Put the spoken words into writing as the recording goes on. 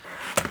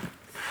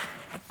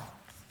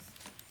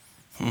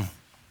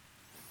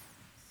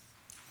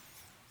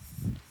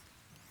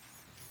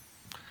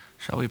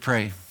Shall we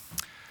pray?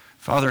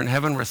 Father in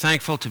heaven, we're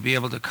thankful to be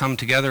able to come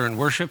together and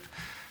worship,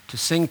 to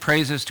sing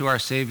praises to our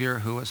Savior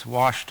who has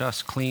washed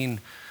us clean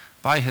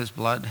by his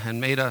blood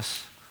and made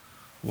us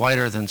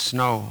whiter than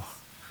snow.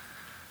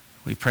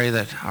 We pray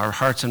that our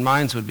hearts and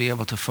minds would be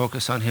able to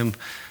focus on him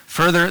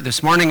further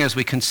this morning as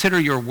we consider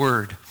your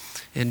word.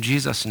 In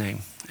Jesus' name,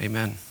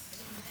 amen.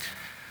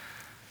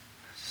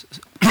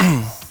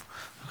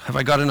 Have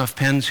I got enough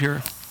pens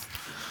here?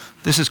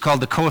 This is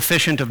called the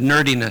coefficient of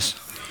nerdiness.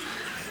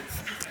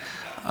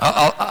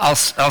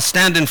 I'll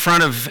stand in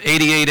front of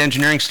 88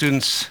 engineering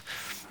students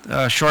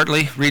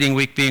shortly, reading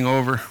week being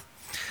over.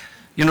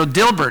 You know,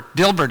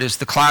 Dilbert is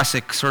the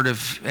classic sort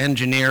of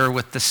engineer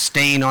with the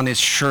stain on his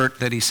shirt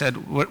that he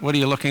said, what are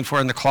you looking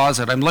for in the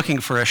closet? I'm looking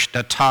for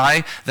a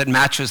tie that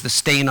matches the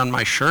stain on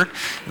my shirt.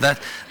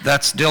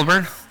 That's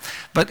Dilbert.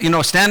 But, you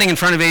know, standing in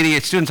front of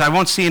 88 students, I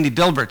won't see any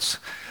Dilberts.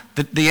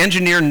 The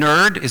engineer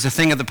nerd is a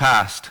thing of the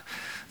past.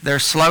 They're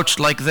slouched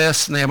like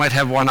this, and they might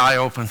have one eye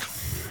open.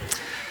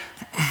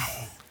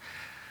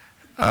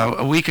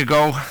 A week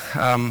ago,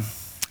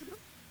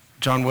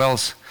 John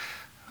Wells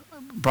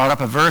brought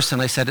up a verse,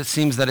 and I said, it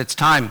seems that it's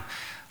time.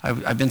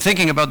 I've been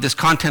thinking about this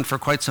content for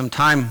quite some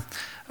time.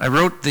 I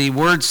wrote the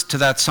words to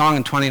that song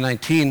in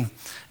 2019,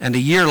 and a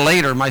year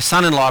later, my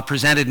son-in-law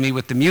presented me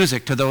with the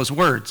music to those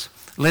words,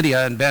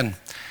 Lydia and Ben.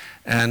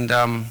 And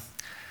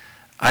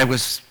I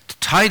was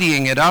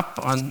tidying it up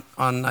on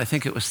I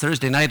think it was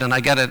Thursday night, and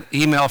I got an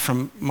email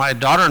from my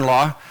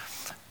daughter-in-law,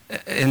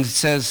 and it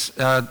says,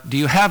 do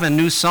you have a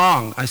new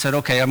song? I said,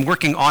 okay, I'm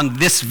working on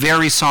this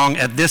very song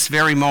at this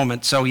very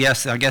moment. So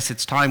yes, I guess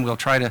it's time we'll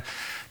try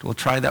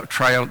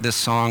out this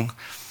song.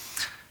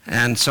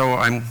 And so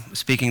I'm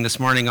speaking this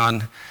morning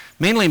on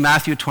mainly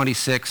Matthew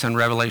 26 and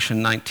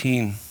Revelation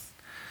 19.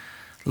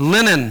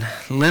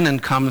 Linen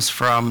comes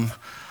from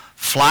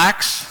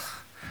flax,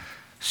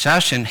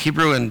 shesh in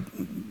Hebrew, and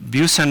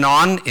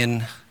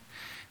busanon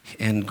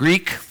in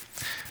Greek.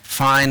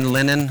 Fine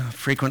linen,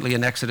 frequently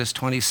in Exodus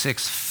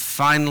 26,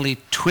 finely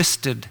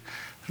twisted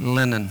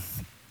linen.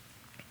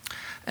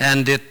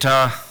 And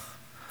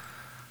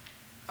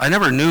I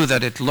never knew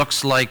that it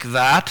looks like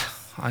that.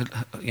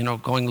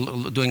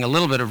 Doing a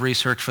little bit of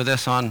research for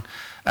this on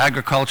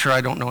agriculture.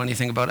 I don't know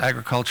anything about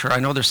agriculture. I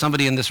know there's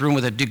somebody in this room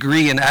with a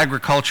degree in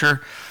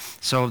agriculture,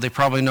 so they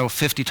probably know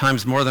 50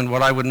 times more than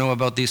what I would know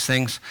about these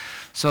things.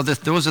 So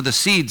those are the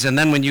seeds, and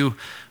then when you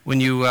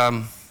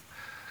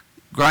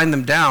grind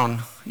them down,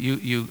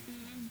 you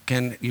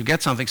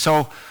get something.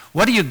 So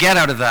what do you get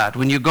out of that?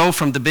 When you go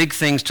from the big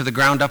things to the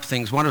ground up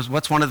things,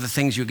 what's one of the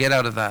things you get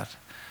out of that?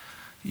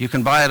 You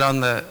can buy it in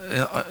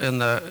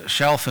the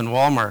shelf in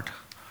Walmart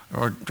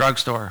or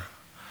drugstore.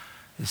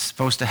 It's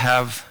supposed to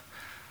have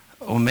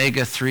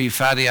omega-3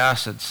 fatty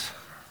acids.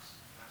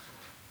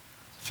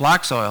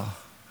 Flax oil,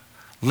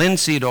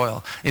 linseed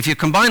oil. If you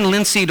combine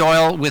linseed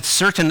oil with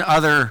certain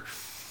other,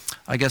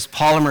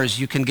 polymers,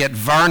 you can get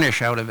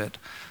varnish out of it.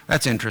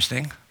 That's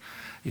interesting.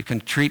 You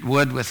can treat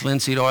wood with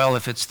linseed oil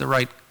if it's the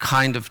right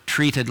kind of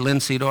treated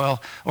linseed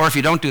oil. Or if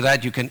you don't do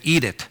that, you can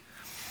eat it,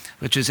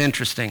 which is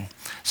interesting.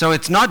 So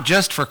it's not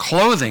just for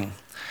clothing.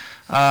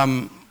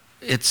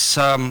 It's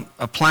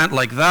a plant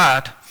like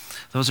that.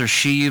 Those are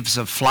sheaves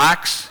of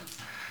flax.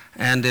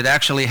 And it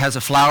actually has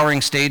a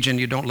flowering stage, and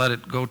you don't let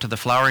it go to the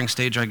flowering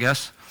stage, I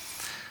guess.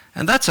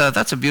 And that's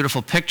a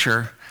beautiful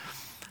picture.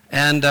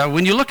 And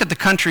when you look at the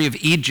country of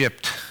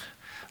Egypt,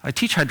 I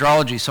teach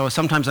hydrology, so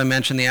sometimes I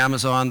mention the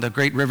Amazon, the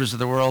great rivers of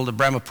the world, the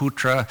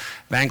Brahmaputra.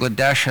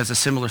 Bangladesh has a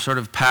similar sort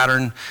of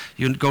pattern.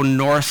 You go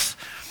north,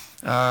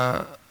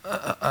 a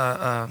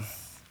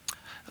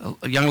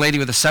young lady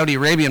with a Saudi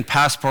Arabian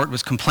passport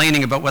was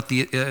complaining about what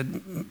the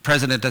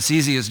President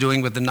Assisi is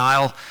doing with the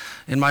Nile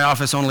in my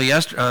office only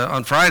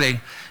on Friday.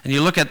 And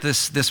you look at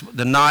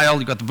the Nile,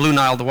 you've got the Blue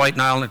Nile, the White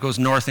Nile, and it goes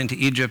north into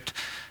Egypt.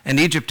 And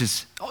Egypt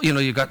is,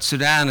 you've got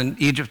Sudan and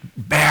Egypt,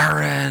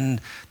 barren,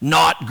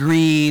 not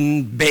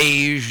green,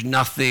 beige,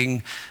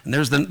 nothing. And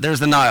there's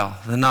the Nile.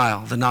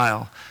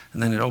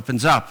 And then it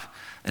opens up,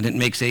 and it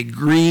makes a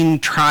green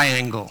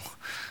triangle,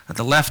 at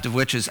the left of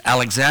which is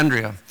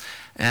Alexandria.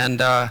 And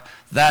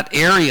that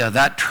area,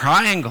 that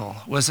triangle,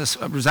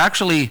 was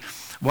actually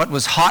what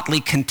was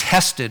hotly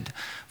contested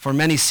for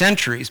many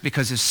centuries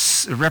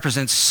because it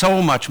represents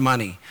so much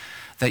money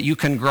that you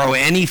can grow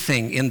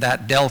anything in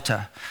that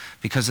delta.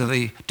 Because of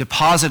the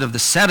deposit of the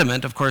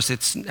sediment, of course,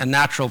 it's a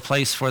natural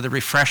place for the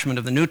refreshment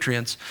of the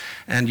nutrients,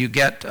 and you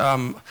get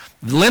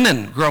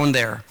linen grown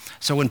there.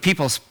 So when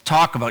people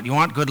talk about, you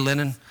want good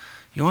linen?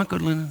 You want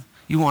good linen?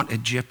 You want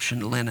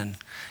Egyptian linen.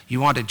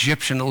 You want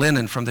Egyptian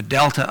linen from the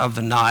delta of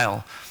the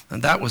Nile.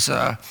 And that was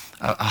a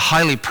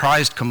highly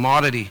prized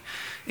commodity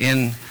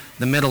in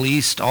the Middle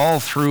East all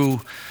through,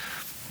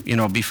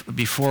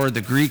 before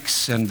the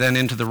Greeks and then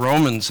into the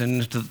Romans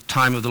and into the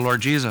time of the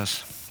Lord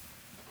Jesus.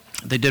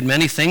 They did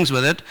many things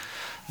with it.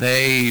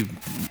 They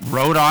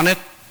wrote on it.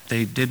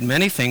 They did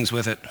many things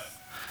with it.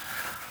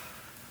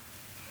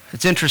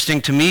 It's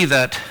interesting to me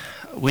that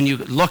when you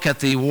look at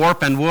the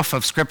warp and woof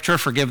of Scripture,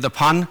 forgive the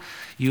pun,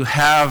 you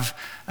have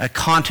a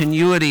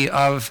continuity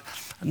of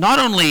not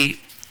only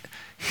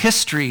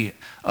history,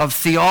 of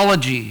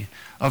theology,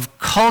 of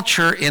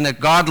culture in a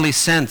godly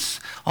sense,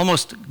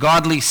 almost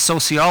godly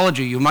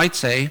sociology, you might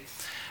say.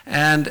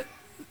 And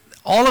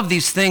all of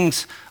these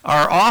things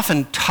are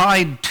often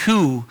tied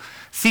to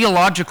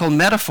theological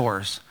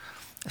metaphors.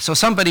 So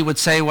somebody would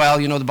say, well,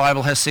 you know, the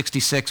Bible has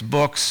 66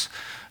 books.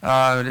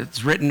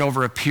 It's written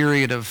over a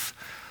period of,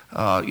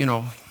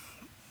 a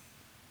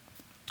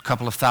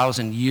couple of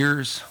thousand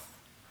years.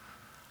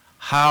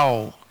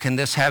 How can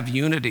this have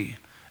unity?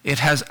 It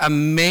has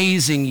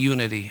amazing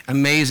unity,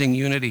 amazing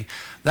unity.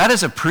 That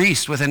is a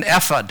priest with an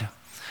ephod,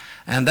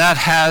 and that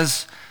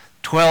has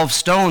 12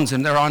 stones,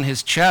 and they're on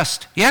his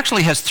chest. He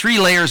actually has 3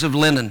 layers of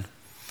linen.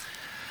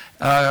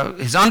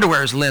 His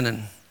underwear is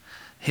linen.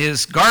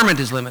 His garment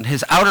is linen.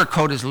 His outer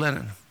coat is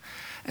linen.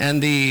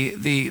 And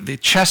the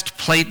chest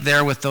plate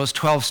there with those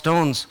 12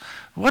 stones,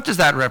 what does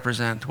that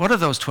represent? What are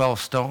those 12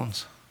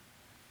 stones?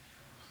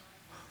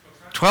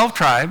 12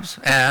 tribes,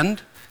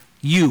 and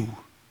you.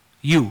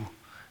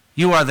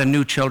 You are the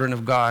new children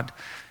of God.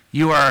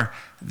 You are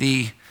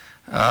the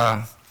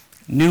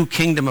new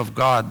kingdom of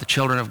God, the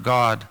children of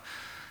God.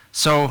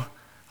 So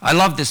I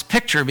love this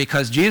picture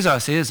because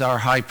Jesus is our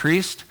high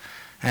priest,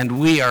 and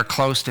we are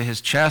close to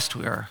his chest.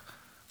 We are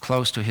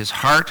close to his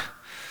heart.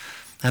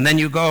 And then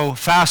you go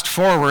fast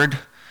forward.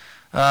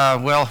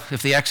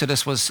 If the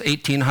Exodus was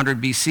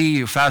 1800 BC,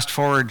 you fast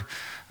forward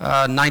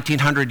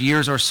 1900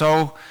 years or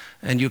so,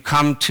 and you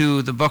come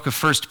to the book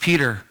of 1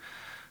 Peter.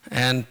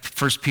 And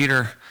 1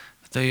 Peter,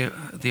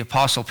 the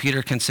Apostle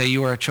Peter can say,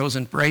 you are a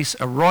chosen race,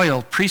 a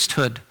royal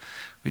priesthood.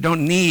 We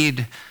don't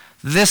need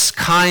this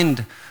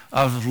kind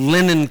of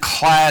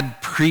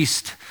linen-clad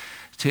priest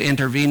to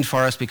intervene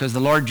for us because the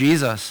Lord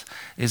Jesus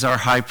is our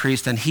high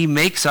priest, and he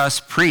makes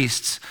us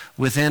priests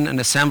within an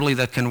assembly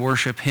that can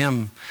worship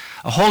him.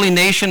 A holy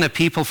nation, a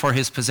people for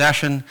his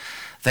possession,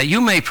 that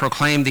you may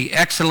proclaim the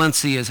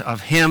excellencies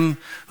of him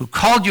who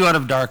called you out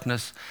of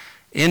darkness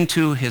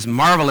into his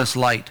marvelous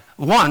light.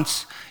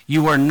 Once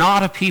you were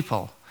not a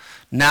people,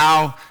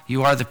 now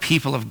you are the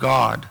people of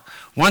God.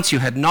 Once you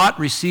had not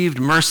received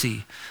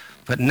mercy,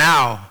 but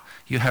now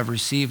you have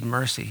received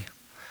mercy.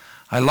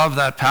 I love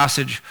that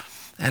passage,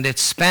 and it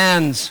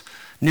spans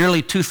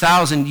nearly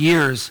 2,000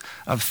 years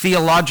of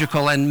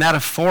theological and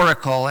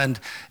metaphorical and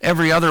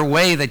every other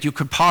way that you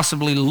could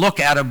possibly look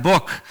at a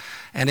book,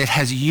 and it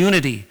has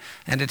unity,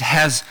 and it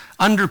has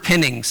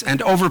underpinnings and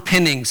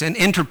overpinnings and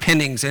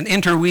interpinnings and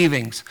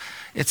interweavings.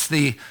 It's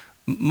the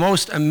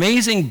most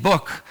amazing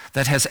book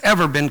that has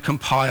ever been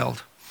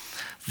compiled.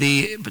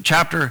 The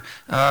chapter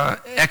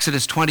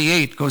Exodus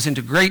 28 goes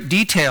into great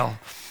detail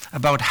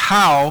about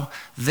how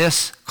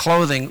this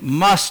clothing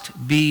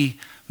must be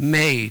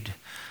made.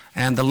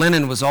 And the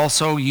linen was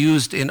also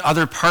used in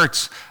other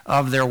parts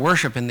of their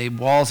worship, in the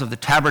walls of the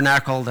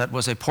tabernacle that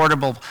was a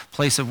portable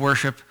place of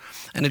worship.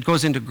 And it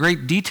goes into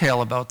great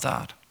detail about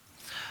that.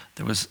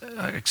 There was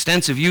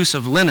extensive use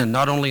of linen,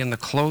 not only in the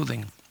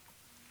clothing.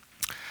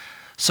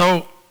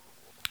 So,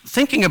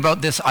 thinking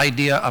about this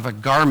idea of a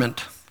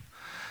garment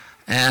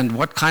and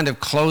what kind of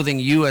clothing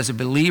you as a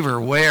believer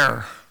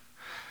wear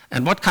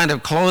and what kind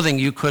of clothing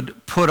you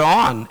could put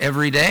on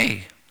every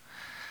day.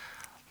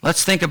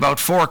 Let's think about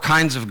 4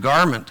 kinds of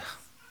garment.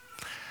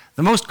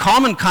 The most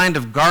common kind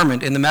of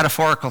garment in the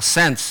metaphorical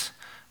sense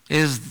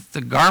is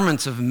the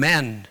garments of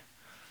men.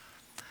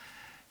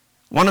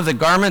 One of the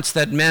garments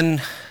that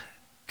men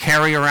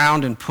carry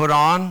around and put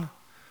on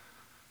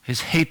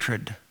is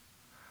hatred,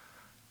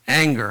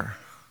 anger,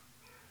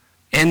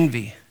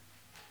 envy,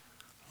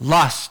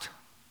 lust,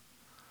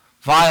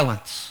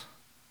 violence,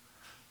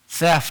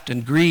 theft,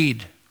 and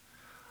greed.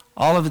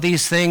 All of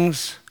these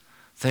things,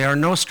 they are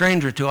no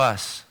stranger to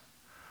us.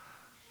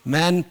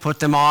 Men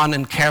put them on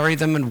and carry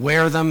them and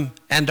wear them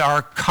and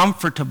are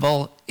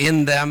comfortable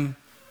in them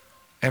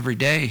every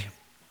day.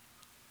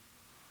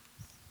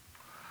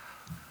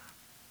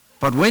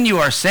 But when you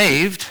are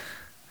saved,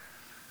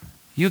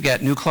 you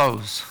get new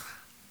clothes.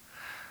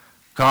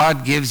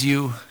 God gives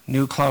you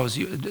new clothes.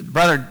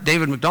 Brother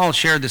David McDonald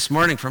shared this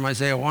morning from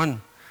Isaiah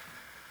 1,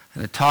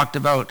 and it talked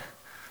about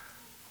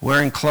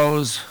wearing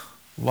clothes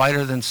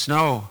whiter than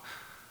snow.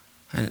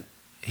 And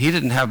he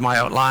didn't have my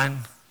outline,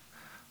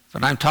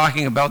 but I'm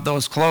talking about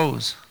those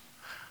clothes.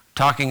 I'm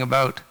talking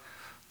about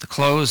the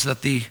clothes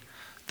that the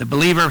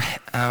believer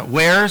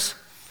wears,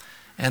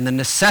 and the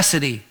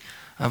necessity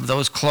of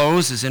those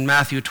clothes is in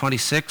Matthew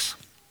 26.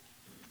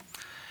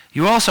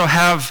 You also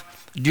have,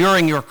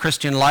 during your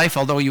Christian life,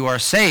 although you are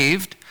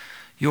saved,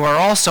 you are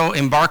also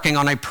embarking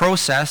on a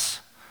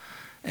process,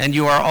 and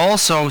you are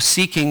also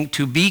seeking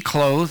to be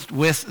clothed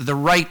with the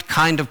right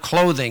kind of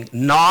clothing,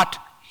 not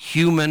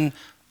human,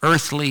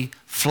 earthly,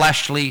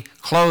 fleshly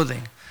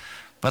clothing,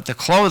 but the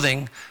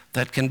clothing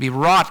that can be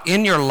wrought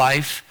in your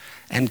life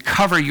and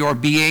cover your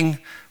being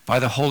by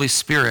the Holy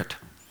Spirit.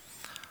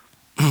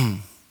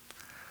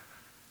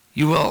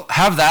 You will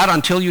have that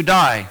until you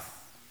die.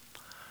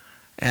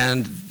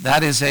 And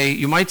that is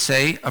you might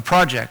say, a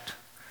project.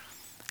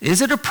 Is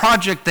it a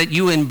project that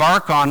you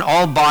embark on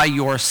all by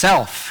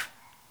yourself?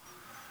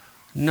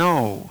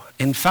 No.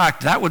 In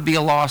fact, that would be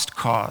a lost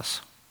cause.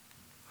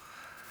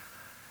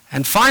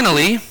 And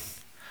finally,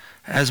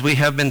 as we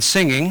have been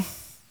singing,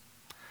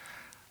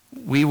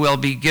 we will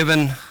be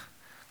given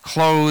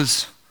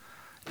clothes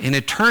in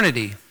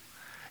eternity,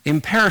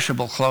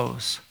 imperishable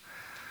clothes.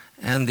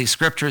 And the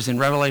scriptures in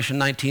Revelation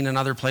 19 and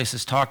other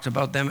places talked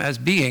about them as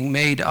being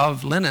made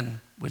of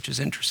linen, which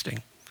is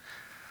interesting,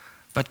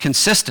 but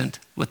consistent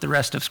with the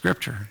rest of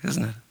Scripture,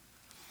 isn't it?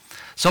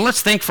 So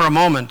let's think for a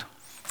moment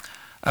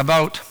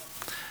about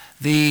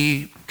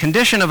the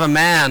condition of a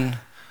man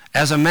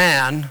as a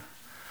man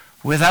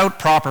without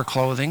proper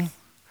clothing,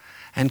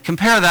 and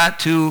compare that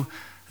to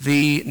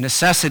the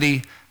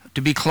necessity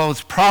to be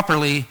clothed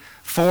properly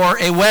for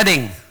a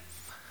wedding.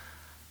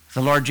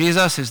 The Lord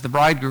Jesus is the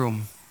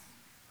bridegroom,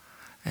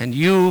 and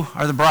you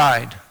are the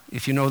bride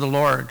if you know the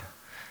Lord.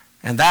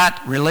 And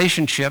that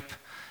relationship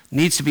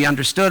needs to be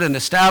understood and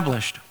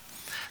established.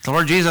 The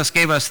Lord Jesus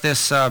gave us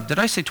this, did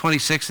I say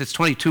 26? It's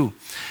 22.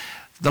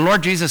 The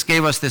Lord Jesus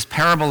gave us this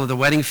parable of the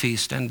wedding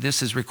feast, and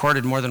this is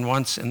recorded more than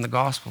once in the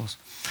Gospels.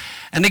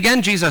 And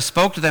again, Jesus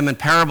spoke to them in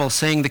parables,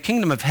 saying, "The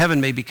kingdom of heaven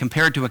may be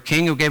compared to a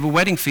king who gave a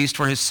wedding feast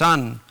for his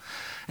son,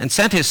 and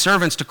sent his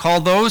servants to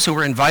call those who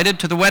were invited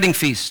to the wedding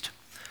feast.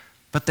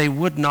 But they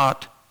would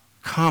not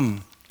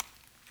come.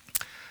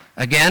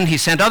 Again, he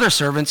sent other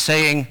servants,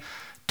 saying,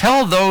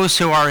 'Tell those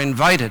who are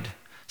invited,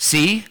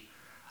 see,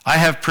 I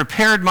have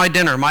prepared my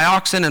dinner. My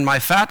oxen and my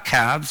fat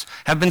calves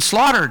have been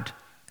slaughtered,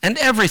 and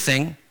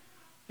everything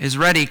is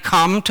ready.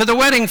 Come to the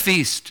wedding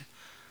feast.'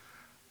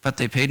 But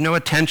they paid no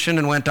attention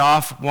and went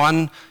off,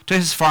 one to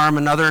his farm,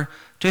 another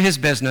to his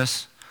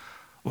business,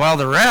 while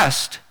the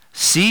rest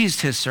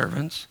seized his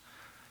servants,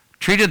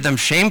 treated them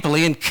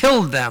shamefully, and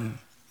killed them.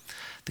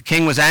 The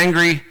king was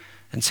angry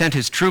and sent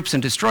his troops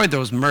and destroyed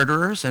those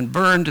murderers and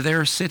burned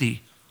their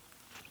city."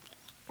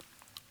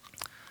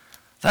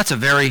 That's a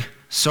very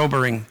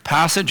sobering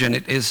passage, and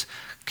it is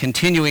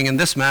continuing in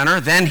this manner.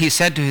 "Then he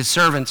said to his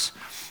servants,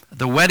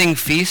 'The wedding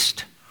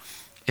feast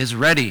is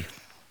ready,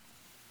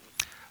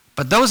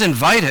 but those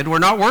invited were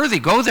not worthy.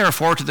 Go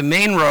therefore to the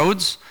main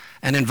roads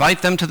and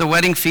invite them to the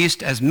wedding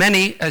feast, as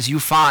many as you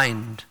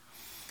find.'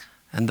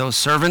 And those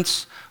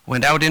servants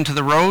went out into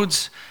the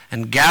roads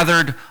and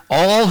gathered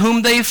all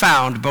whom they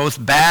found,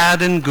 both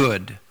bad and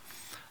good.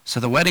 So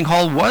the wedding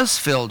hall was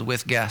filled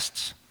with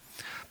guests.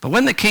 But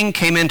when the king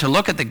came in to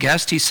look at the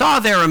guests, he saw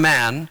there a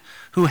man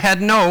who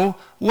had no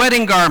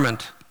wedding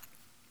garment.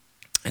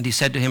 And he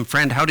said to him,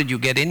 'Friend, how did you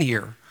get in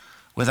here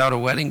without a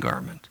wedding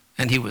garment?'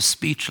 And he was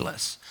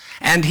speechless.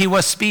 And he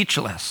was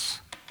speechless.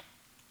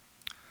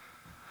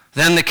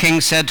 Then the king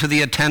said to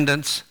the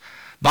attendants,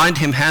 'Bind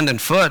him hand and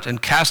foot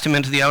and cast him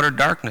into the outer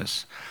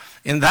darkness.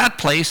 In that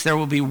place there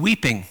will be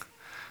weeping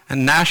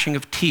and gnashing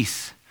of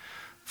teeth,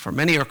 for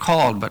many are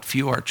called, but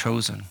few are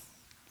chosen.'"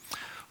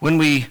 When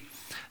we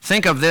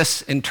think of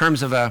this in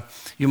terms of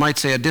you might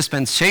say, a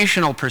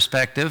dispensational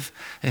perspective,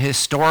 a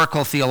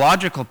historical,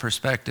 theological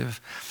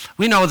perspective,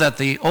 we know that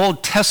the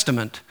Old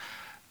Testament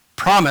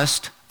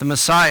promised the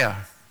Messiah,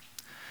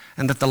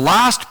 and that the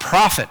last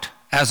prophet,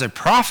 as a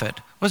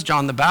prophet, was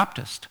John the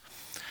Baptist.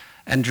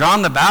 And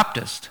John the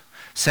Baptist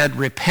said,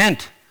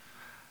 "Repent,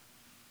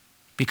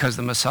 because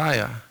the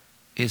Messiah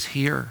is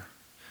here."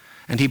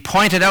 And he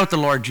pointed out the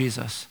Lord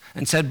Jesus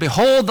and said,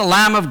 "Behold the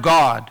Lamb of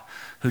God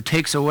who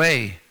takes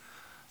away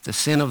the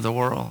sin of the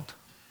world."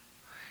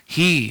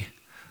 He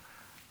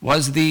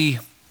was the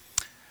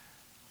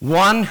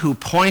one who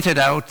pointed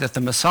out that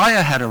the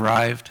Messiah had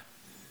arrived,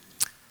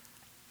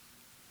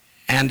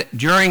 and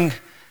during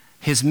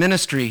his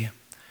ministry,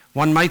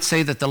 one might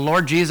say that the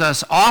Lord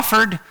Jesus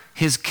offered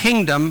his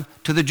kingdom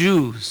to the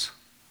Jews.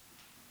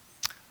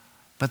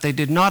 But they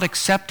did not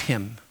accept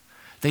him.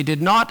 They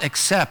did not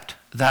accept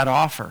that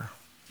offer.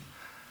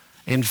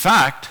 In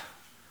fact,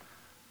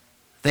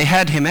 they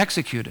had him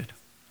executed,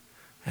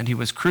 and he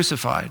was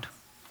crucified.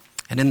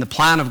 And in the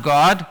plan of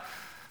God,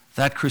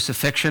 that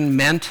crucifixion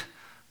meant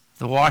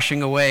the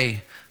washing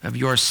away of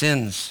your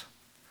sins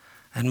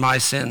and my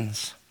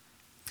sins.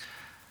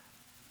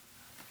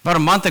 About a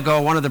month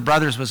ago, one of the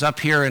brothers was up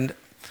here and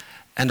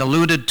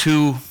alluded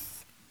to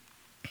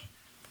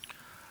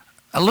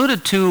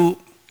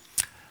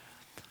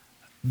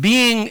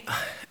being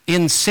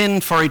in sin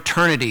for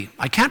eternity.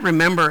 I can't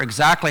remember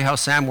exactly how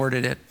Sam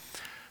worded it,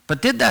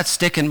 but did that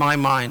stick in my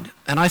mind?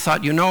 And I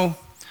thought,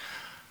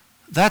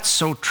 that's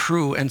so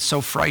true and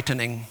so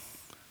frightening.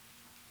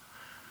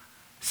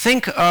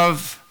 Think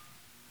of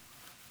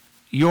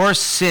your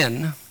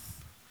sin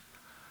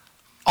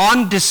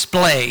on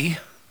display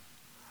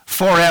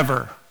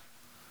forever,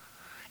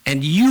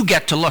 and you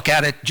get to look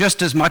at it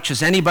just as much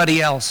as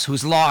anybody else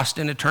who's lost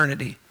in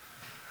eternity.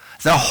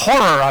 The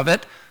horror of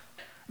it,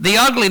 the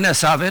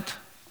ugliness of it,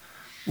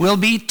 will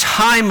be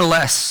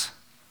timeless.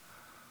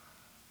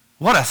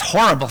 What a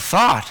horrible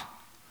thought,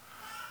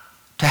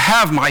 to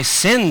have my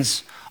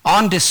sins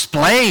on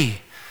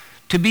display,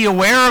 to be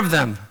aware of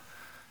them,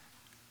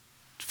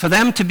 for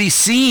them to be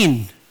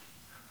seen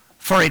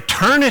for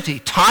eternity,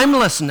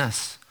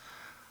 timelessness.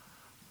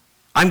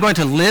 I'm going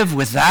to live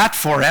with that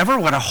forever?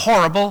 What a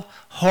horrible,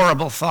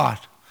 horrible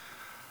thought.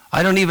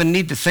 I don't even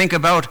need to think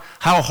about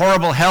how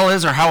horrible hell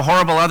is or how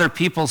horrible other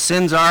people's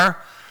sins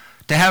are.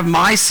 To have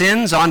my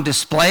sins on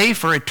display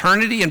for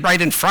eternity and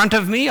right in front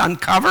of me,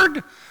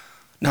 uncovered?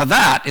 Now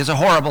that is a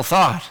horrible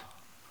thought.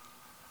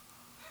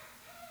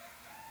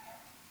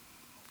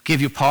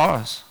 Give you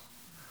pause.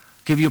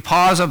 Give you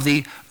pause of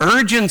the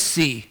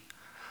urgency,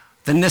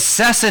 the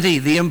necessity,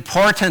 the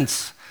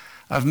importance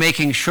of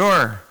making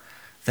sure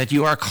that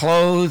you are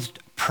clothed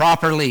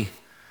properly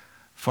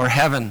for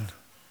heaven.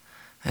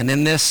 And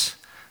in this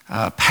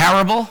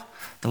parable,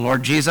 the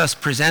Lord Jesus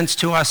presents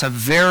to us a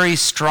very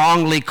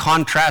strongly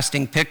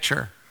contrasting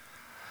picture.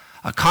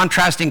 A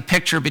contrasting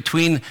picture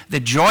between the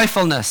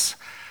joyfulness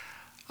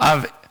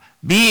of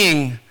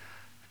being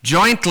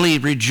jointly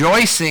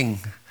rejoicing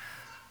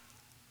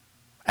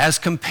as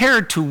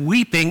compared to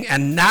weeping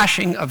and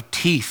gnashing of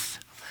teeth.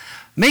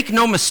 Make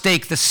no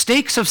mistake, the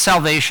stakes of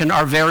salvation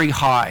are very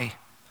high.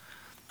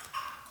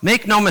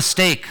 Make no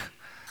mistake,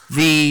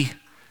 the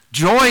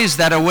joys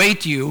that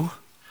await you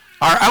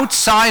are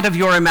outside of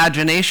your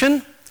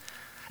imagination,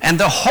 and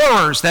the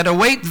horrors that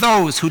await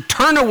those who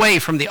turn away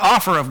from the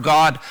offer of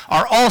God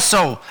are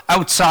also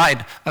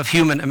outside of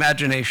human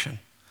imagination.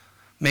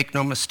 Make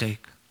no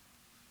mistake.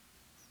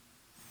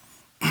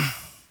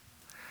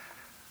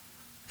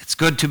 It's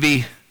good to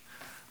be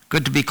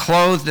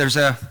clothed. There's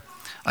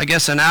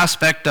an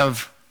aspect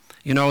of,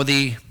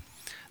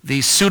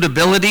 the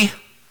suitability,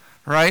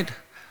 right?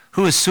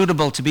 Who is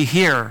suitable to be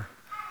here?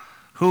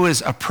 Who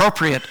is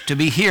appropriate to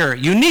be here?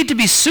 You need to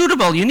be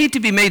suitable. You need to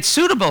be made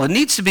suitable. It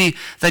needs to be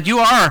that you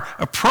are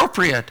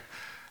appropriate.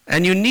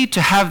 And you need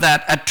to have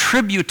that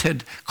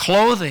attributed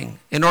clothing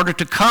in order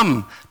to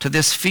come to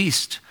this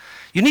feast.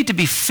 You need to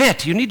be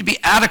fit. You need to be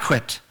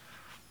adequate.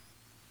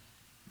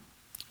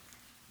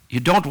 You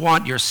don't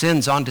want your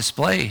sins on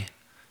display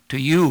to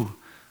you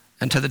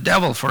and to the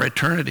devil for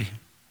eternity.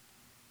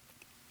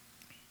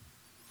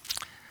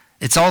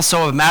 It's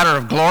also a matter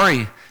of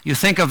glory. You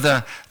think of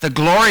the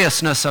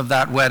gloriousness of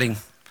that wedding.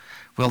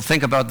 We'll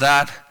think about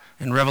that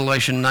in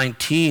Revelation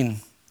 19.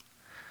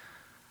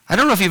 I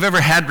don't know if you've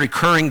ever had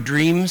recurring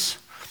dreams.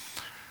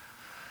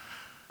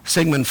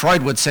 Sigmund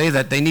Freud would say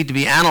that they need to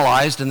be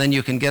analyzed and then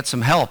you can get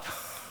some help.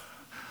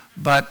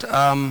 But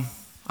I'm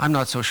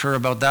not so sure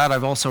about that.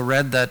 I've also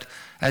read that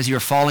as you're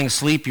falling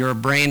asleep, your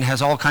brain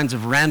has all kinds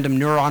of random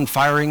neuron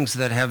firings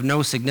that have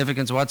no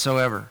significance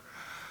whatsoever.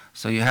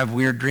 So you have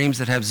weird dreams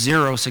that have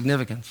zero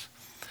significance.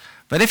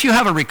 But if you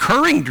have a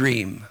recurring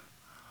dream,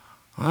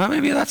 well,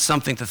 maybe that's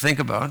something to think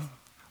about.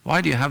 Why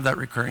do you have that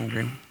recurring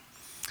dream?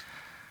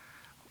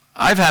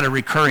 I've had a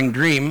recurring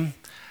dream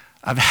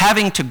of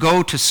having to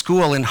go to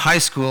school in high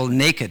school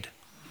naked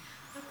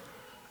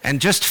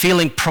and just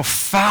feeling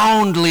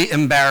profoundly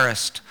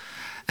embarrassed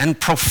and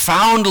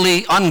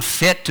profoundly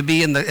unfit to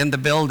be in the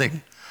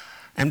building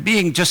and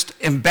being just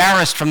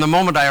embarrassed from the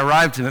moment I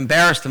arrived and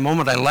embarrassed the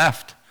moment I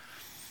left.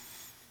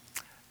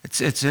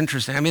 It's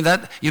interesting. I mean,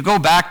 that you go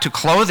back to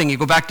clothing, you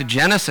go back to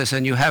Genesis,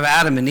 and you have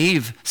Adam and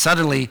Eve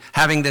suddenly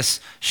having this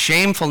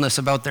shamefulness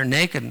about their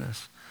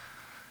nakedness.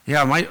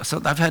 Yeah,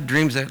 so I've had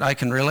dreams that I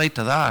can relate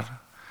to that.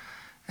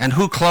 And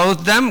who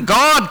clothed them?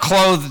 God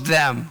clothed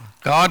them.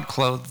 God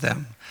clothed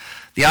them.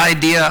 The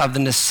idea of the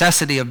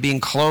necessity of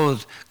being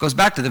clothed goes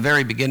back to the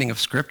very beginning of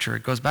Scripture.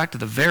 It goes back to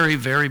the very,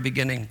 very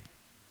beginning.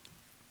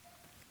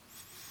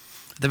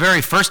 The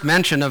very first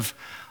mention of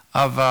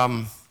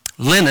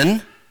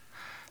linen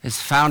is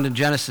found in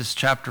Genesis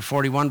chapter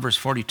 41, verse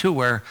 42,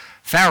 where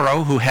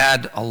Pharaoh, who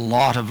had a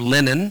lot of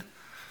linen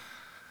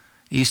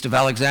east of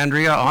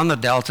Alexandria on the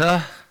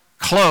Delta,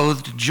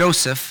 clothed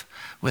Joseph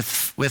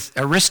with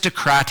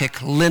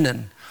aristocratic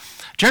linen.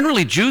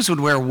 Generally, Jews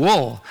would wear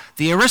wool.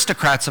 The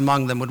aristocrats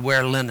among them would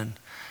wear linen.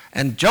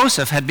 And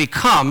Joseph had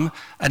become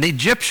an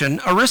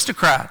Egyptian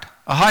aristocrat,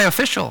 a high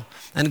official,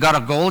 and got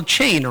a gold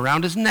chain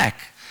around his neck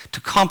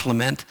to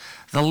complement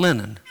the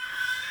linen.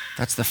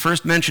 That's the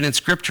first mention in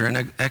Scripture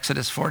in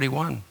Exodus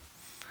 41.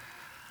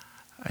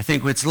 I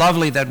think it's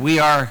lovely that we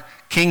are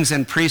kings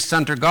and priests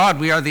unto God.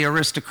 We are the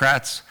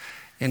aristocrats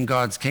in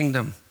God's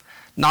kingdom.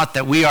 Not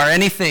that we are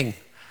anything,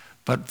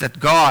 but that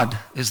God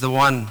is the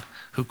one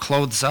who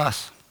clothes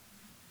us.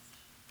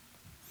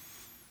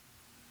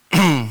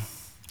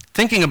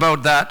 Thinking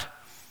about that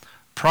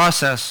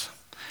process,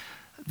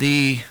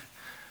 the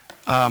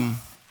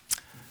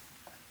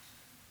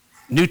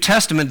New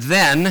Testament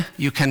then,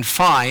 you can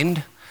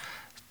find,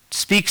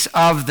 speaks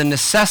of the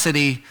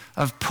necessity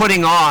of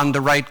putting on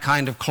the right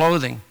kind of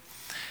clothing.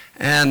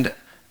 And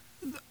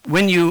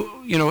when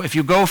if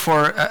you go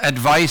for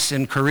advice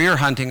in career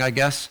hunting, I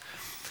guess,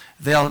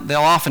 they'll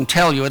often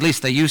tell you, at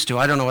least they used to,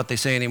 I don't know what they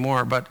say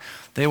anymore, but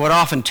they would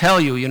often tell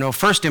you,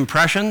 first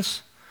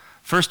impressions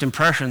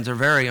are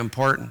very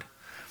important.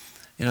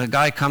 A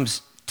guy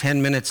comes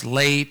 10 minutes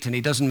late and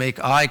he doesn't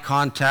make eye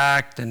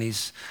contact and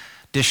he's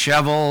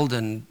disheveled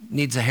and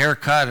needs a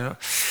haircut.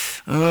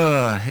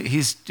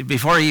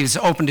 Before he's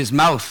opened his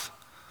mouth,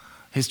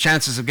 his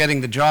chances of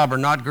getting the job are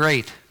not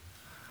great.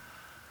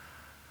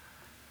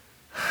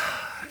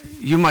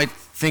 You might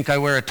think I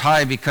wear a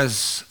tie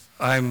because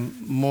I'm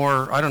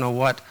more, I don't know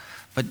what,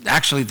 but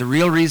actually the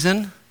real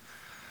reason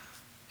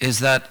is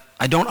that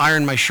I don't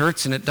iron my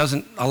shirts and it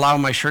doesn't allow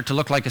my shirt to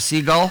look like a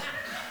seagull.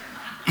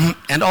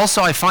 And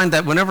also I find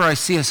that whenever I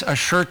see a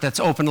shirt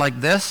that's open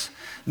like this,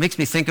 it makes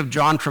me think of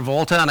John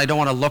Travolta, and I don't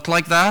want to look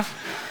like that.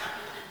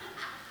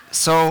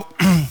 So,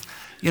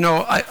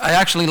 I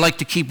actually like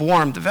to keep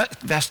warm. The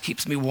vest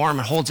keeps me warm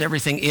and holds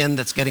everything in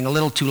that's getting a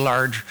little too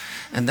large.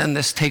 And then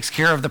this takes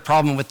care of the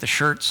problem with the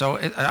shirt. So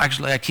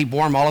I keep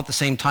warm all at the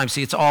same time.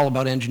 See, it's all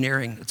about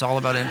engineering. It's all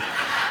about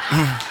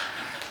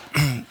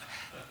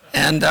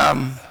And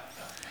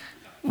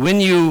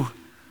when you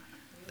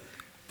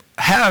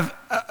have,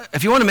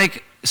 if you want to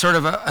make sort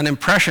of an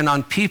impression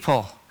on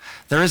people,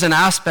 there is an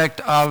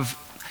aspect of,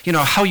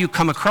 how you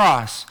come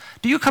across.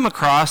 Do you come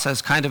across as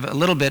kind of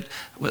a bit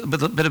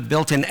of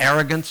built-in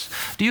arrogance?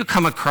 Do you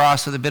come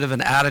across with a bit of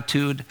an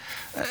attitude?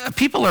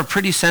 People are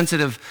pretty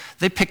sensitive.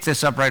 They pick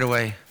this up right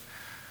away.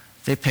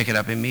 They pick it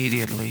up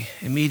immediately.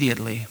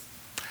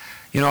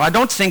 I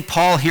don't think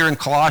Paul here in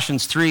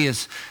Colossians 3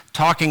 is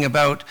talking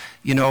about,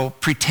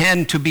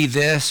 pretend to be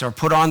this or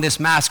put on this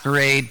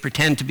masquerade,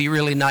 pretend to be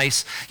really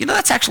nice.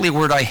 That's actually a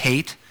word I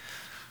hate.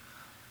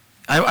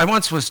 I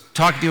once was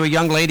talking to a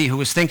young lady who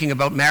was thinking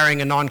about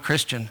marrying a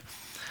non-Christian.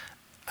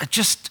 I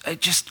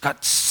just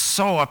got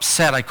so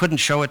upset. I couldn't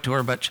show it to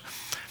her, but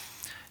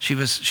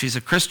she's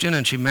a Christian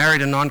and she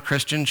married a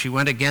non-Christian. She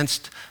went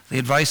against the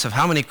advice of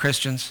how many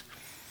Christians?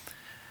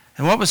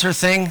 And what was her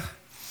thing?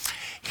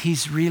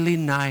 He's really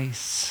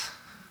nice.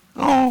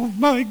 Oh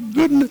my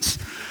goodness.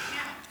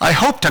 I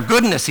hope to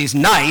goodness he's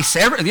nice.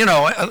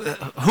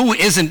 Who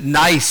isn't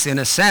nice in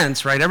a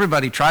sense, right?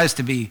 Everybody tries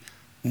to be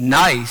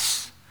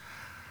nice.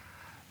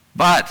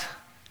 But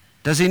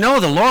does he know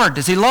the Lord?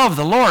 Does he love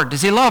the Lord?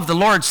 Does he love the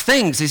Lord's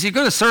things? Is he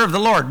going to serve the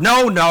Lord?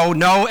 No,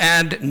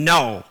 and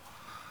no.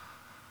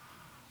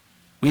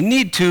 We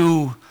need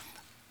to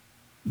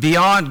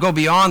go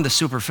beyond the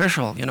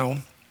superficial,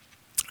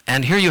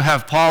 And here you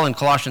have Paul in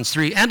Colossians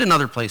 3 and in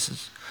other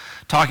places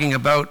talking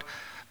about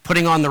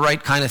putting on the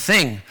right kind of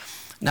thing.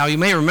 Now, you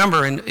may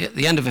remember at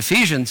the end of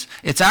Ephesians,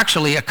 it's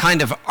actually a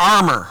kind of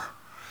armor.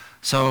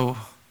 So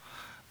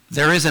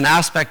there is an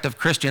aspect of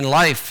Christian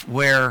life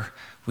where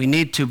we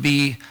need to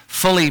be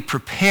fully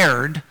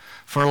prepared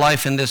for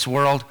life in this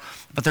world.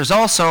 But there's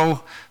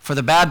also, for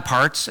the bad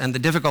parts and the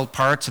difficult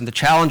parts and the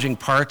challenging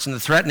parts and the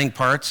threatening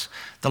parts,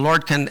 the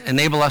Lord can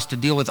enable us to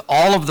deal with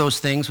all of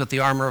those things with the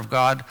armor of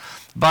God.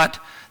 But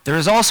there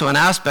is also an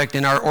aspect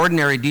in our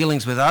ordinary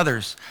dealings with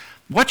others.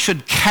 What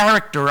should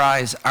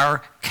characterize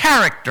our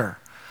character?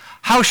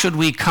 How should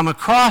we come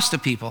across to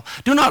people?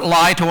 Do not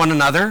lie to one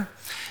another,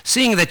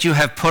 seeing that you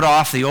have put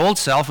off the old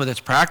self with its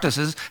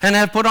practices and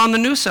have put on the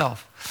new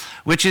self,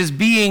 which is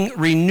being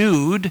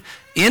renewed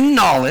in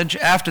knowledge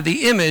after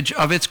the image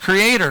of its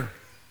creator.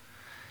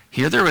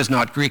 Here there is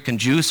not Greek and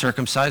Jew,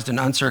 circumcised and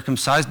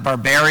uncircumcised,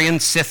 barbarian,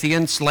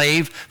 Scythian,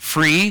 slave,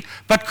 free,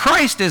 but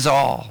Christ is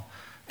all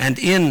and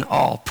in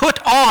all. Put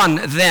on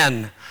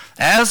then,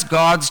 as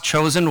God's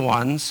chosen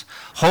ones,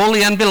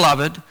 holy and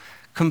beloved,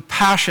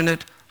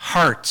 compassionate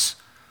hearts,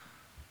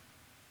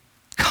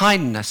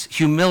 kindness,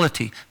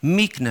 humility,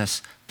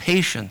 meekness,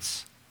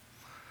 patience,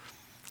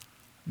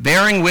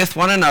 bearing with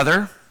one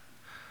another,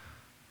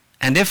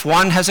 and if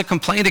one has a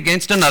complaint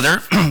against another,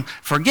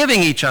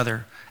 forgiving each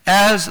other,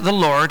 as the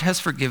Lord has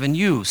forgiven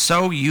you,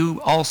 so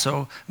you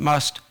also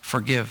must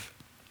forgive.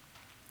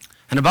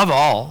 And above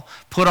all,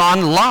 put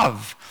on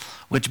love,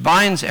 which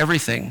binds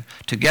everything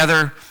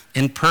together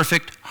in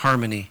perfect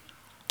harmony.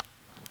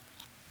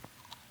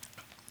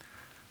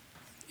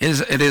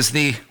 It is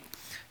the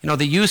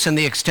use and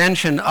the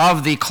extension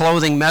of the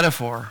clothing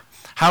metaphor.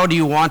 How do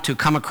you want to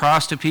come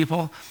across to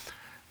people?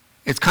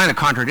 It's kind of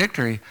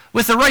contradictory.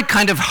 With the right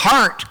kind of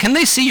heart. Can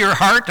they see your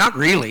heart? Not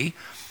really.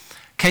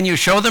 Can you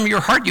show them your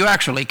heart? You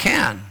actually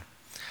can.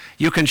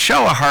 You can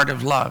show a heart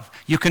of love.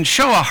 You can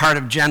show a heart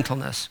of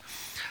gentleness.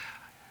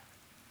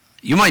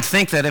 You might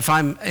think that if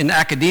I'm in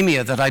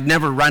academia that I'd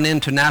never run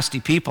into nasty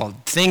people.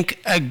 Think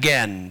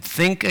again.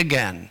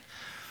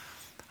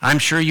 I'm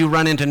sure you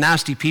run into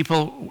nasty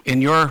people in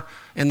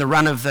the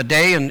run of the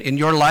day and in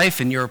your life,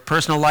 in your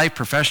personal life,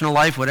 professional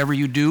life, whatever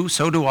you do,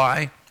 so do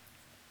I.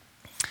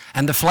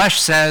 And the flesh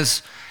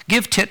says,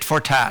 give tit for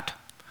tat.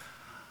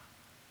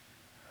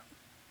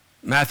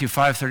 Matthew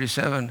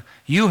 5:37,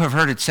 you have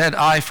heard it said,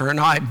 eye for an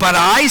eye, but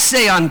I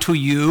say unto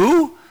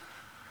you,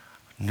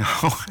 no,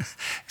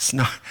 it's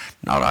not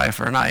eye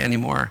for an eye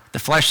anymore. The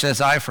flesh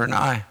says eye for an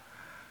eye.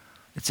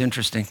 It's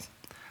interesting.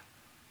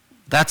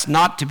 That's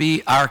not to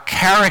be our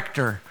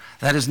character.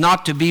 That is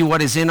not to be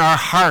what is in our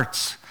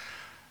hearts.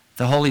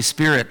 The Holy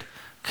Spirit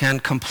can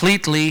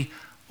completely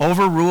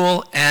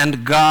overrule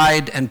and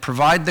guide and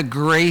provide the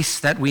grace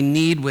that we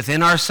need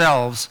within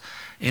ourselves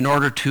in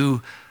order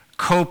to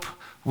cope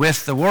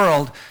with the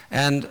world,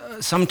 and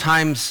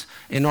sometimes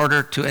in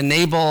order to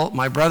enable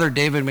my brother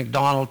David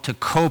McDonald to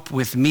cope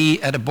with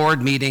me at a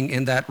board meeting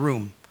in that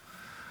room,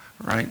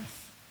 right?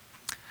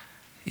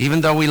 Even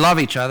though we love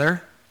each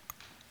other,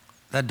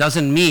 that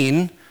doesn't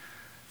mean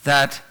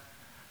that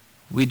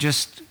we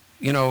just,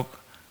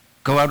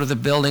 go out of the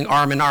building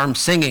arm in arm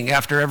singing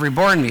after every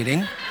board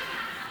meeting.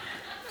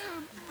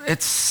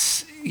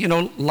 It's,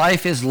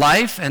 life is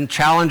life, and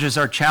challenges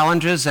are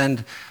challenges,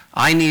 and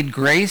I need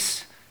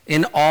grace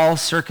in all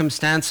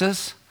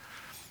circumstances.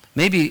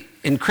 Maybe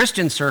in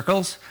Christian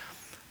circles,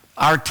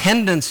 our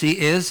tendency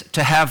is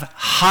to have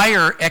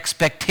higher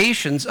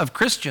expectations of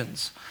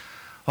Christians.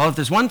 Well, if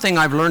there's one thing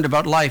I've learned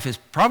about life is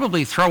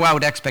probably throw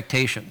out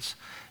expectations.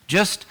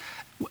 Just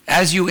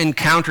as you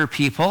encounter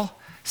people,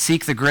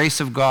 seek the grace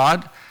of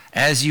God.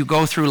 As you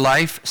go through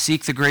life,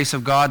 seek the grace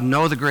of God,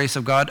 know the grace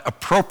of God,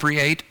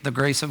 appropriate the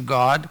grace of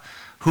God,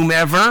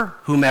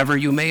 whomever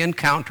you may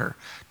encounter.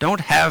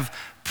 Don't have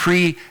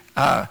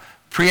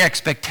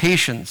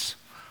pre-expectations.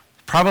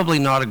 Probably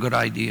not a good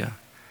idea.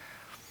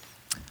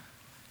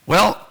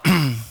 Well,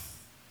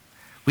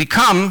 we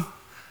come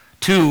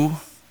to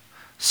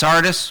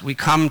Sardis. We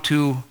come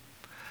to,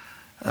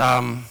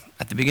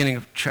 at the beginning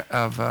of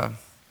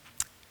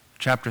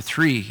chapter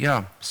 3,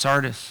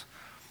 Sardis.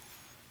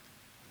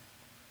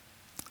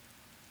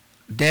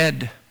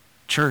 Dead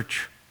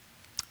church.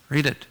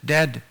 Read it.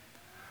 Dead.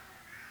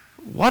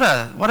 What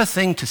a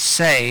thing to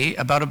say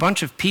about a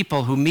bunch of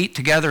people who meet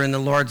together in the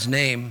Lord's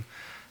name,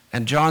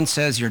 and John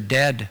says, you're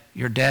dead.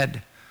 You're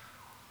dead.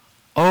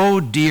 Oh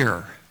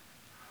dear.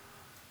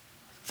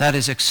 That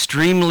is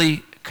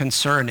extremely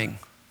concerning.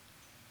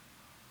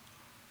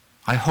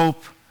 I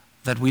hope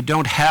that we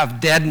don't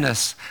have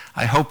deadness.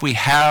 I hope we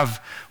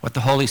have what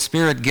the Holy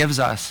Spirit gives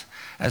us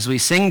as we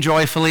sing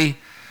joyfully,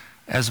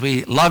 as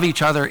we love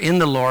each other in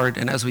the Lord,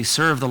 and as we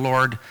serve the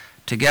Lord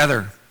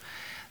together.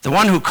 The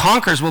one who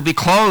conquers will be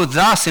clothed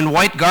thus in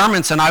white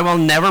garments, and I will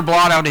never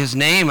blot out his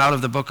name out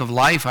of the book of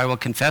life. I will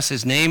confess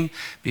his name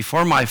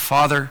before my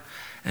Father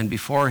and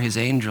before his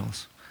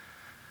angels.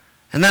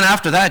 And then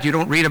after that, you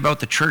don't read about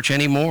the church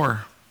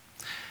anymore.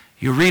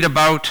 You read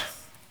about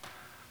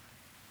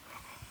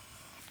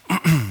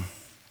a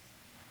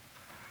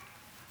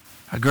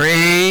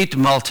great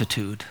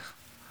multitude.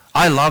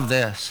 I love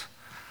this.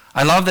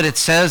 I love that it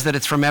says that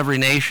it's from every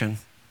nation.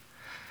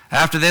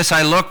 After this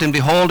I looked, and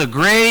behold, a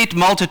great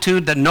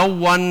multitude that no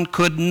one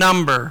could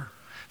number,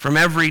 from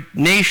every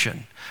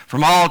nation,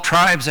 from all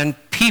tribes and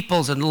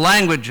peoples and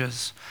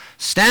languages,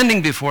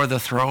 standing before the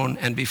throne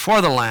and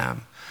before the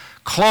Lamb,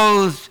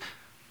 clothed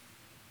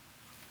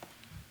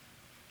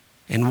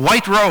in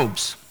white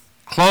robes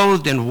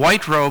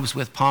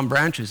with palm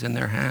branches in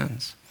their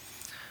hands.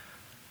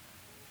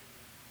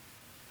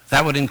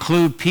 That would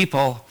include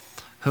people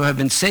who have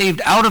been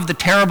saved out of the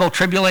terrible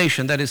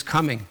tribulation that is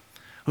coming,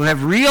 who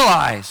have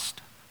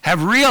realized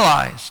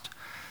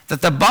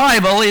that the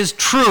Bible is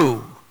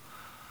true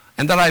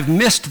and that I've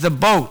missed the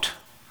boat.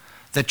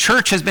 The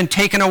church has been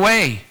taken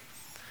away,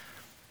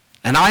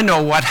 and I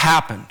know what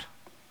happened.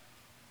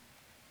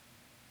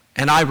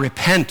 And I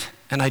repent,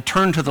 and I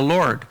turn to the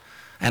Lord,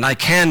 and I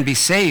can be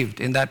saved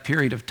in that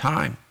period of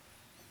time.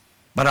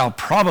 But I'll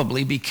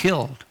probably be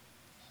killed.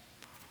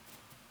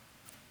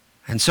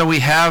 And so we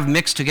have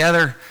mixed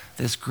together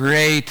this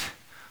great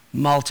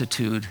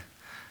multitude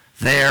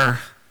there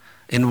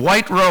in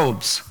white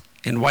robes.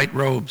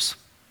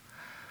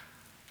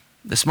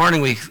 This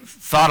morning we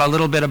thought a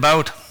little bit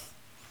about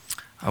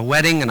a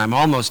wedding, and I'm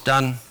almost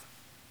done.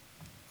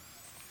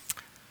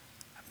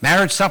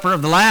 Marriage supper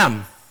of the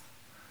Lamb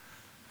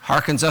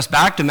harkens us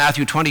back to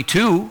Matthew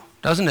 22,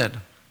 doesn't it?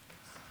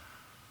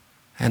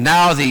 And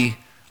now the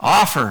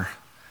offer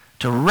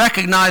to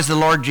recognize the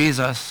Lord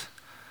Jesus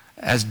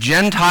as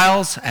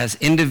Gentiles, as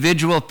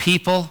individual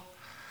people,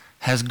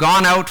 has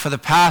gone out for the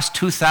past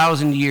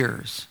 2,000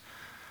 years.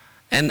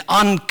 And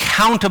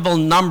uncountable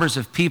numbers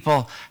of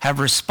people have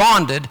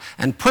responded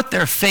and put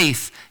their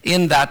faith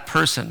in that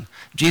person,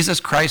 Jesus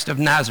Christ of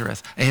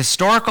Nazareth, a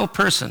historical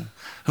person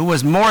who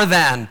was more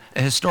than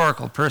a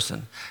historical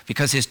person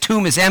because his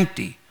tomb is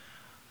empty.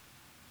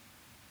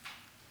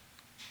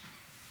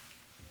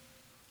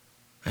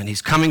 And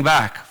he's coming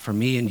back for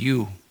me and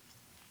you.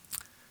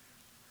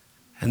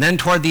 And then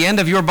toward the end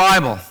of your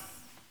Bible,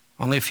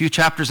 only a few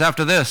chapters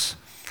after this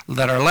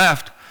that are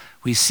left,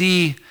 we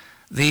see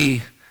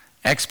we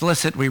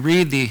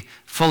read the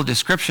full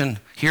description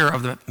here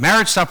of the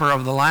marriage supper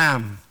of the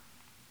Lamb.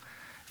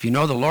 If you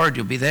know the Lord,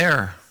 you'll be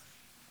there.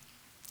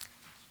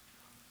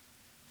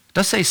 It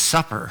does say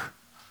supper.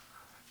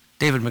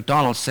 David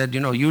MacDonald said,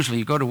 usually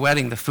you go to a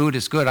wedding, the food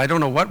is good. I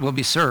don't know what will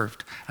be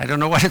served. I don't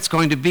know what it's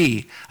going to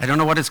be. I don't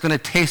know what it's going to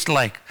taste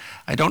like.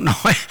 I don't know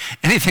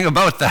anything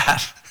about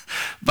that.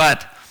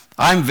 But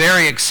I'm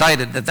very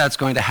excited that that's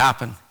going to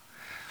happen.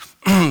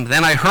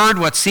 Then I heard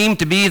what seemed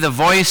to be the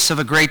voice of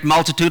a great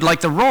multitude,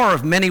 like the roar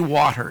of many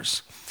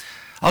waters.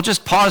 I'll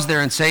just pause there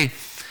and say,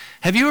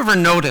 have you ever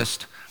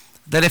noticed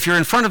that if you're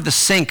in front of the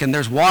sink and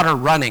there's water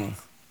running,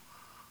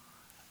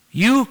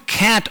 you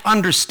can't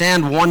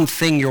understand one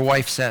thing your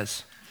wife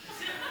says?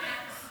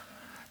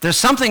 There's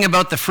something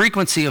about the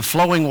frequency of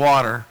flowing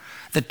water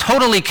that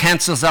totally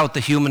cancels out the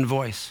human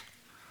voice.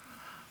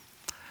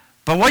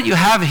 But what you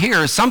have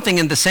here is something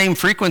in the same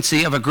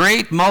frequency of a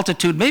great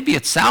multitude. Maybe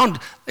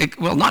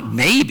not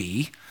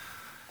maybe.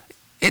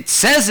 It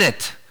says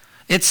it.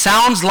 It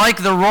sounds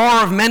like the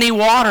roar of many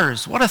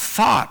waters. What a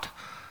thought.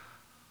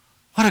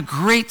 What a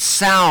great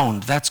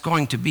sound that's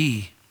going to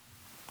be.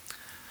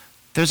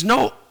 There's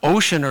no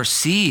ocean or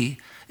sea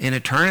in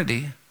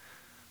eternity,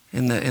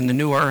 in the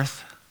new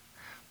earth.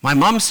 My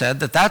mom said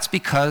that that's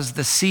because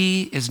the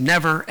sea is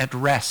never at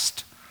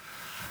rest.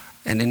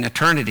 And in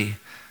eternity,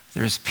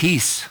 there's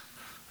peace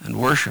and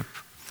worship.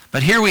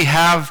 But here we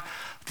have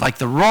like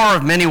the roar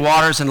of many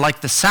waters and like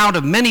the sound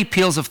of many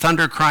peals of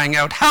thunder crying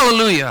out,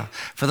 "Hallelujah,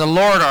 for the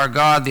Lord our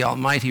God, the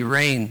Almighty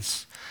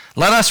reigns.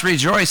 Let us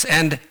rejoice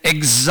and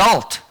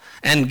exult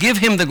and give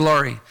him the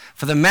glory.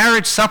 For the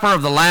marriage supper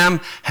of the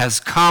Lamb has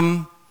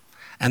come,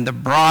 and the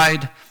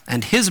bride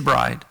and his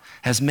bride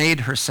has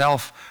made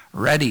herself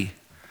ready."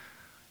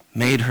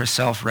 Made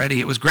herself ready.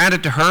 It was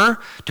granted to her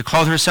to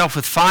clothe herself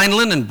with fine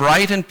linen,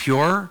 bright and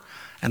pure,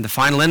 and the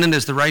fine linen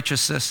is the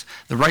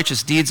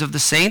righteous deeds of the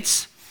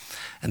saints.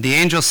 And the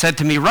angel said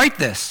to me, "Write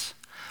this,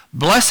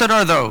 blessed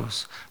are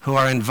those who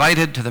are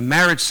invited to the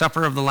marriage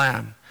supper of the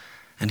Lamb."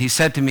 And he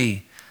said to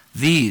me,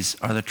 "These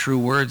are the true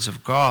words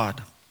of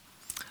God."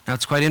 Now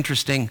it's quite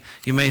interesting.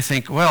 You may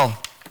think,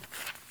 well,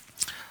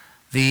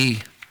 the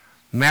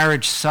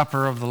marriage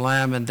supper of the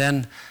Lamb, and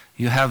then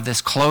you have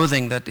this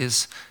clothing that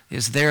is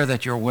there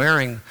that you're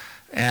wearing,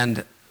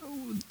 and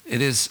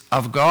it is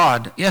of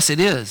God. Yes,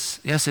 it is.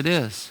 Yes, it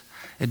is.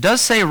 It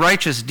does say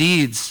righteous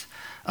deeds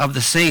of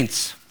the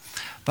saints.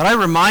 But I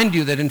remind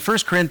you that in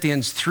 1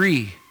 Corinthians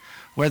 3,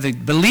 where the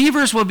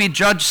believers will be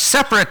judged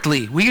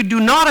separately, we do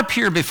not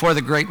appear before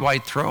the great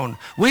white throne.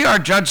 We are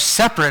judged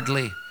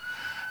separately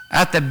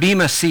at the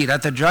bema seat,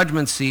 at the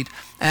judgment seat.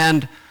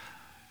 And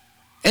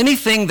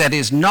anything that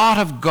is not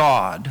of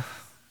God,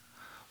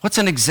 what's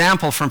an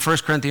example from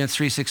 1 Corinthians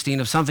 3:16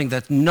 of something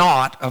that's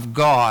not of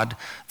God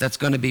that's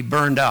going to be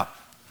burned up?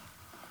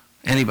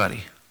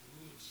 Anybody?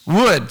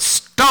 Wood,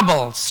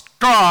 stubble,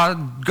 straw,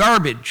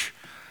 garbage.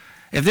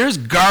 If there's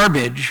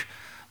garbage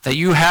that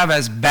you have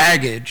as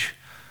baggage,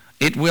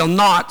 it will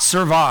not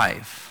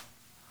survive.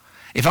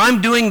 If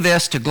I'm doing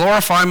this to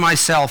glorify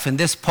myself in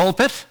this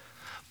pulpit,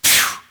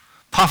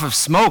 puff of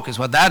smoke is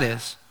what that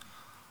is.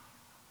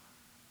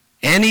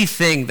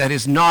 Anything that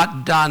is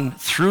not done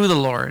through the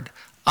Lord,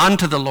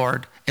 unto the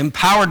Lord,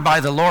 empowered by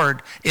the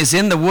Lord, is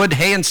in the wood,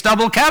 hay, and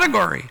stubble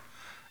category.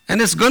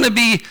 And it's going to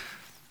be,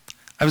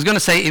 I was going to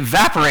say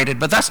evaporated,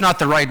 but that's not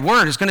the right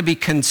word. It's going to be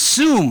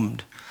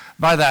consumed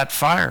by that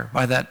fire,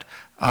 by that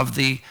of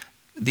the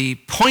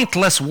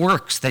pointless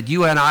works that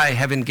you and I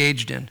have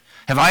engaged in.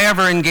 Have I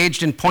ever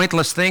engaged in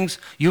pointless things?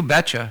 You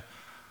betcha.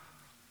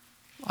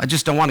 I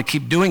just don't want to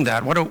keep doing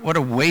that. What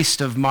a waste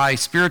of my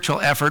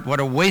spiritual effort, what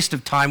a waste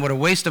of time, what a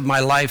waste of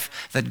my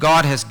life that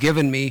God has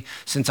given me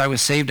since I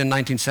was saved in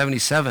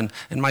 1977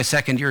 in my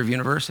second year of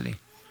university.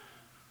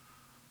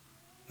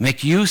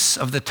 Make use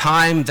of the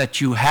time that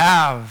you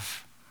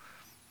have.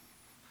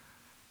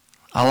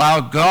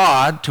 Allow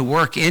God to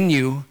work in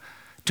you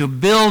to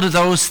build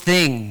those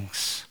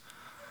things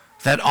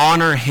that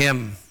honor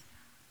him,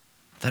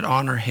 that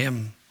honor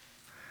him.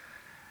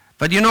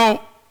 But you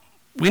know,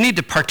 we need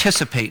to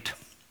participate.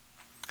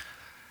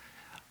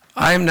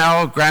 I am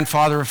now a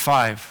grandfather of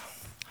 5,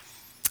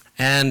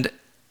 and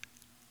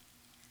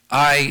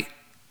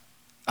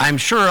I'm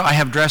sure I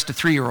have dressed a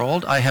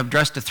 3-year-old. I have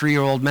dressed a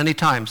 3-year-old many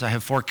times. I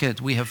have 4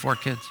 kids. We have 4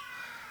 kids.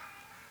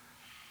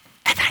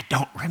 And I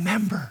don't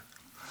remember.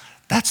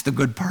 That's the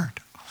good part.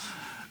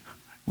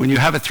 When you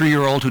have a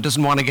 3-year-old who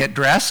doesn't want to get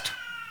dressed,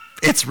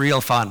 it's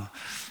real fun.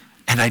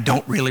 And I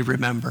don't really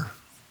remember.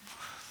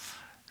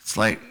 It's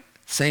like,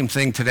 same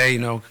thing today, you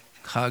know,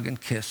 hug and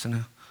kiss, and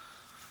it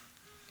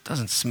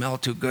doesn't smell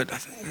too good.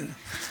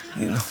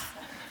 You know,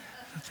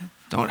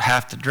 don't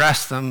have to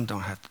dress them,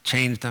 don't have to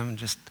change them,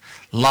 just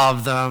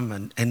love them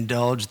and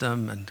indulge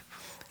them. And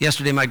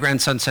yesterday my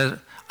grandson said,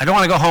 "I don't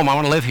want to go home, I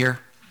want to live here."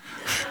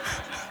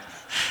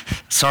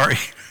 Sorry.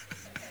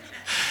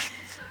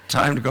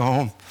 Time to go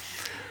home.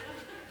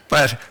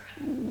 But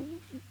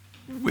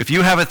if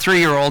you have a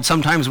 3-year-old,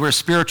 sometimes we're a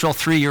spiritual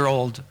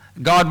 3-year-old.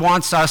 God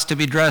wants us to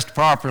be dressed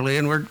properly,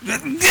 and we're,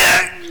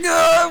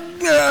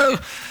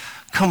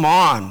 come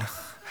on.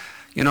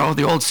 You know,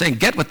 the old saying,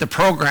 get with the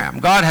program.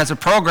 God has a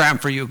program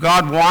for you.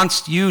 God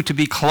wants you to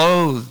be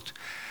clothed,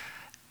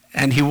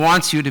 and he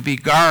wants you to be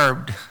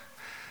garbed,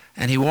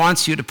 and he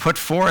wants you to put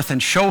forth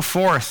and show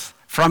forth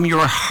from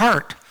your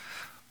heart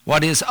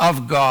what is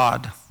of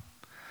God.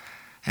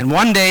 And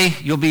one day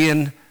you'll be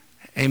in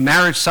a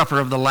marriage supper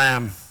of the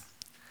Lamb.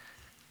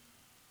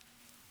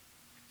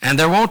 And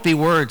there won't be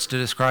words to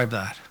describe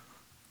that.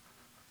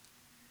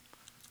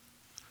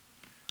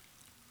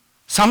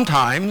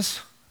 Sometimes,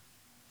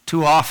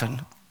 too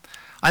often,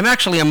 I'm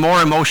actually a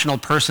more emotional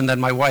person than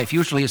my wife.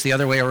 Usually it's the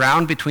other way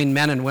around between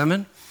men and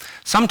women.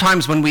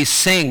 Sometimes when we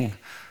sing,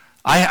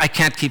 I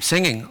can't keep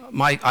singing.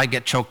 I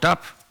get choked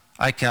up.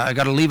 I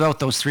got to leave out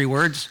those 3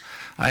 words.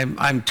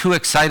 I'm too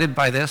excited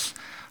by this.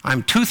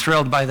 I'm too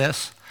thrilled by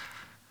this.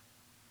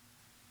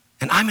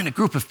 And I'm in a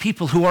group of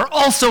people who are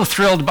also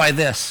thrilled by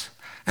this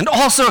and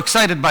also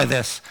excited by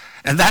this.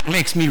 And that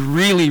makes me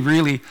really,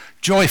 really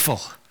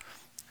joyful.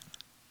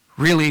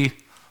 really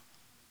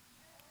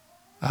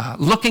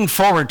looking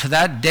forward to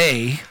that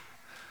day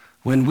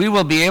when we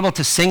will be able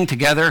to sing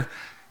together,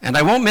 and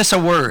I won't miss a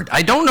word.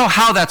 I don't know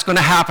how that's going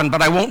to happen,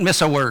 but I won't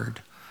miss a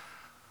word.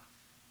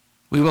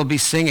 We will be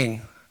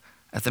singing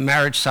at the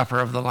marriage supper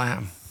of the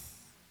Lamb.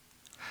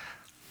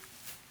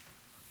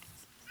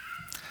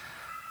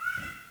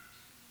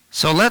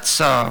 So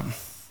let's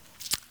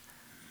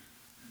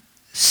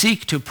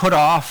seek to put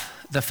off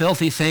the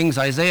filthy things.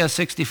 Isaiah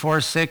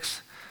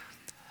 64:6.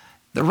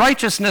 The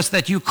righteousness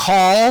that you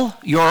call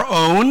your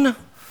own,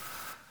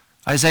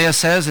 Isaiah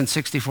says in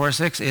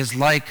 64:6, is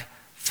like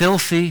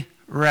filthy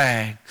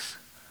rags,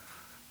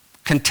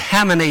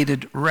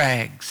 contaminated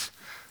rags.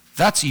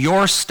 That's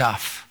your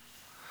stuff.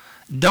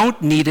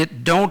 Don't need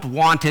it, don't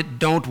want it,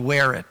 don't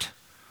wear it.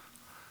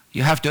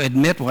 You have to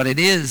admit what it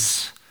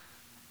is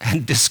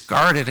and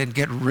discard it and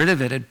get rid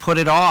of it and put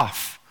it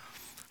off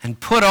and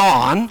put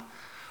on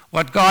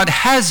what God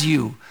has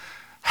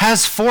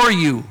for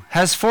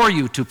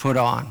you to put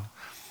on.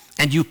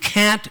 And you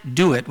can't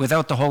do it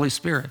without the Holy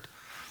Spirit.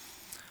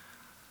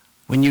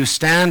 When you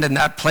stand in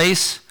that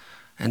place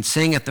and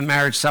sing at the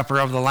marriage supper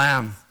of the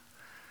Lamb,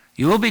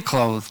 you will be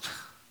clothed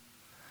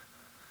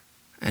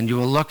and you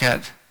will look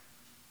at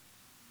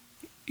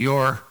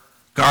your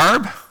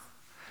garb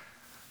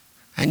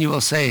and you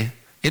will say,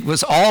 it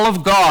was all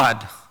of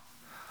God.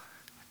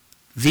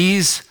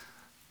 These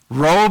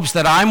robes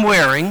that I'm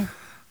wearing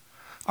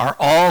are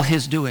all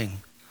his doing.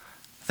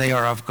 They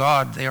are of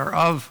God. They are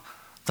of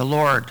the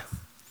Lord,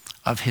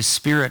 of his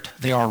Spirit.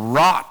 They are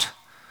wrought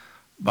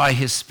by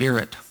his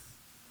Spirit.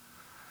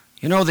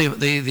 You know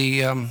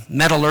the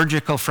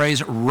metallurgical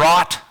phrase,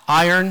 wrought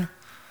iron?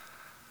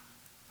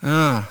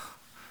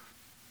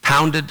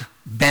 Pounded,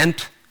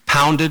 bent,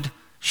 pounded,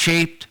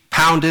 shaped,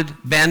 pounded,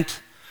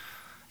 bent.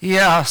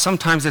 Yeah,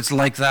 sometimes it's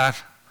like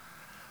that.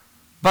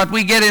 But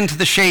we get into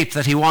the shape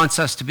that he wants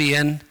us to be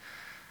in.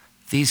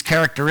 These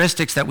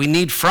characteristics that we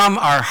need from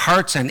our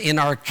hearts and in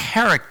our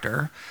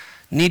character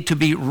need to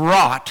be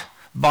wrought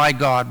by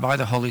God, by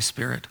the Holy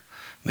Spirit.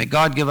 May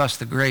God give us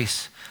the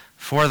grace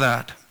for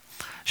that.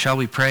 Shall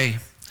we pray?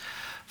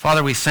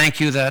 Father, we thank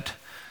you that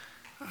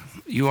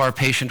you are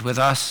patient with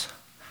us.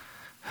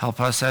 Help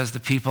us as the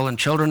people and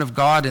children of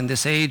God in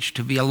this age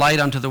to be a light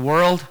unto the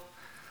world,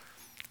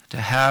 to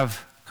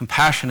have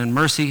compassion and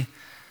mercy,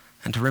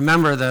 and to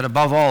remember that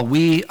above all,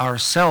 we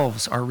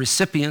ourselves are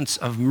recipients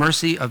of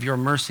mercy, of your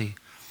mercy.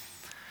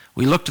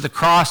 We look to the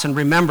cross and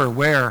remember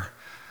where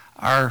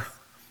our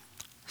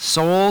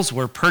souls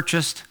were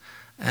purchased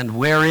and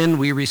wherein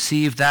we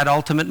received that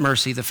ultimate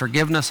mercy, the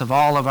forgiveness of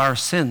all of our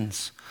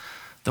sins,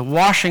 the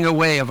washing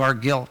away of our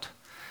guilt,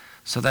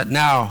 so that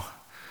now,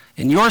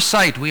 in your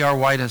sight, we are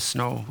white as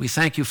snow. We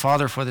thank you,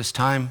 Father, for this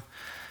time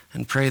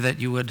and pray that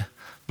you would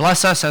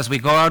bless us as we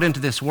go out into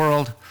this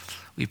world.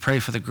 We pray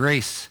for the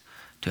grace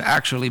to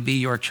actually be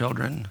your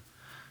children.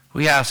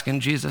 We ask in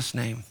Jesus'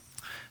 name.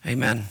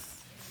 Amen.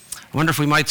 I wonder if we might